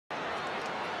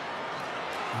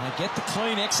And they get the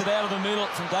clean exit out of the middle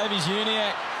from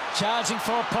Davies-Uniacke. Charging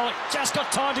for a Pollock. Just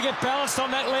got time to get balanced on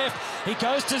that left. He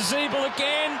goes to Ziebell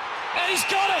again. And he's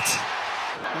got it!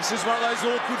 This is one of those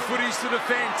awkward footies to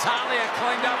defend. Talia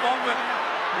cleaned up on it.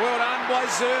 Well done by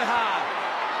Zerha.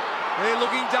 They're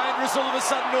looking dangerous all of a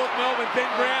sudden, North Melbourne.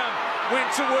 Ben Brown went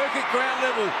to work at ground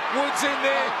level. Wood's in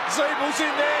there. Ziebell's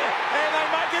in there. And they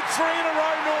make it 3 in a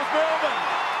row, North Melbourne.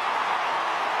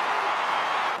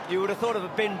 You would have thought if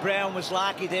Ben Brown was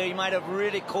lucky there, he might have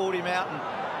really called him out. And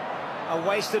a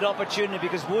wasted opportunity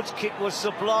because Wood's kick was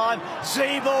sublime.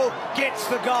 Ziebell gets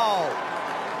the goal.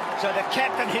 So the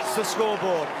captain hits the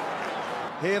scoreboard.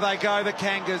 Here they go, the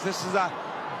Kangas. This is a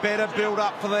better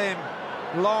build-up for them.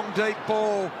 Long, deep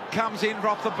ball comes in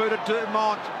off the boot of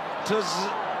Dumont to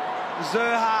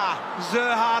Zerha.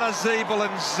 Zerha to Ziebell,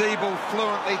 and Ziebell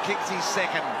fluently kicks his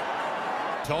second.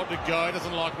 Told to go,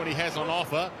 doesn't like what he has on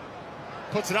offer.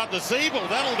 Puts it up to Ziebell,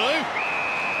 that'll do.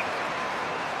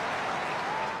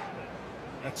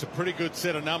 That's a pretty good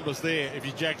set of numbers there if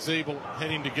you jack Ziebell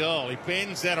heading to goal. He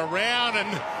bends that around and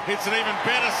it's an even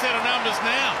better set of numbers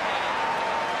now.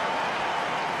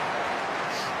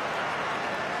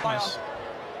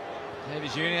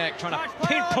 Davies-Uniacke trying to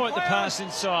pinpoint the pass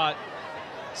inside.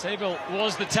 Ziebell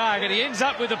was the target. He ends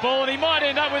up with the ball and he might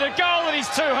end up with a goal at his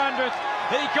 200th.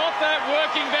 He got that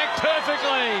working back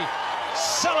perfectly.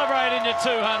 Celebrating your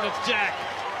 200th, Jack.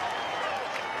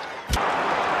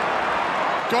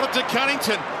 Got it to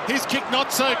Cunnington. His kick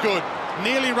not so good.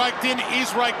 Nearly raked in,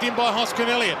 is raked in by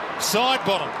Hoskin Elliott. Side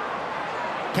bottom.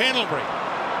 Pendlebury.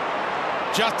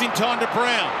 Just in time to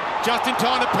Brown. Just in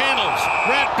time to Pendles.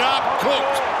 Wrapped up,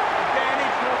 cooked.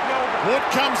 Wood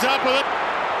comes up with it.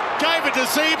 Gave it to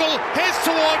Ziebell. Heads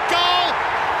toward goal.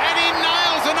 And he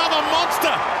nails another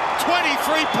monster.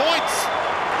 23 points.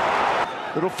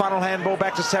 Little funnel handball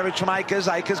back to Savage from Akers.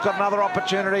 Akers got another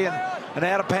opportunity, and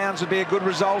out of bounds would be a good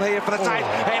result here for the Tate.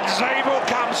 And Ziebell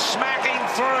comes smacking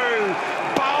through.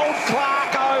 Bowled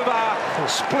Clark over.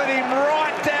 Split him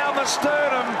right down the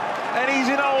sternum. And he's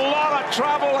in a lot of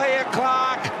trouble here,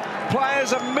 Clark.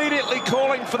 Players immediately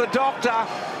calling for the doctor.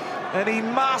 And he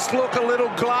must look a little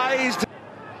glazed.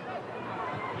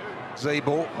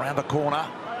 Ziebell round the corner.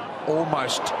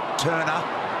 Almost Turner.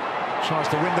 Tries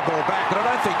to win the ball back, but I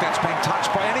don't think that's been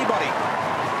touched by anybody.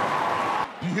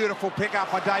 Beautiful pick-up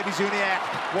by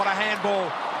Davies-Uniacke. What a handball.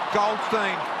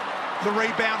 Goldstein. The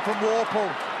rebound from Warple.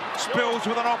 Spills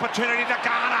with an opportunity to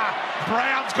Garner.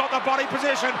 Brown's got the body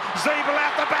position. Ziebell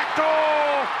out the back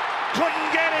door. Couldn't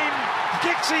get him.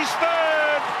 Kicks his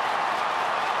third.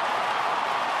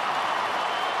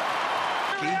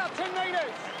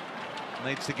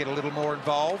 Needs to get a little more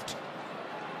involved.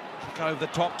 Kick over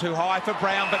the top too high for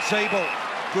Brown, but Ziebell,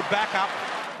 good backup.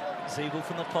 Ziebell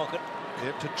from the pocket.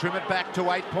 Yep, to trim it back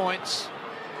to 8 points.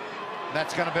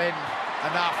 That's going to be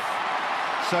enough.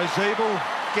 So Ziebell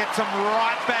gets them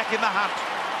right back in the hunt.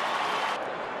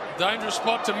 Dangerous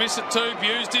spot to miss it too.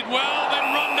 Buse did well, then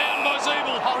run down by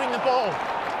Ziebell. Holding the ball.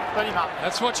 Let him up.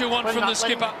 That's what you want from the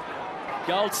skipper.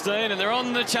 Goldstein, and they're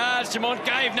on the charge. Jamont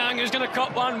gave none. Who's going to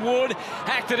cop one? Wood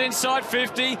hacked it inside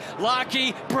 50.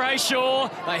 Larkey,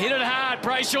 Brayshaw. They hit it hard.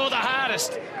 Brayshaw the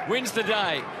hardest. Wins the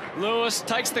day. Lewis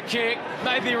takes the kick.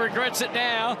 Maybe he regrets it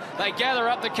now. They gather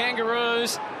up the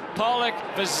Kangaroos. Pollock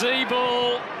for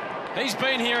Ziebell. He's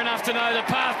been here enough to know the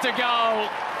path to goal.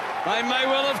 They may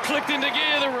well have clicked into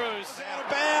gear, the Roos. Out of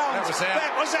bounds.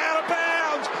 That was out of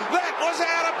bounds. That was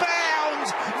out of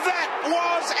bounds. That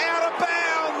was out of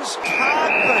bounds.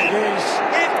 Can't be. It is.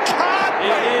 It can't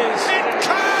be. It is. It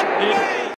can't be.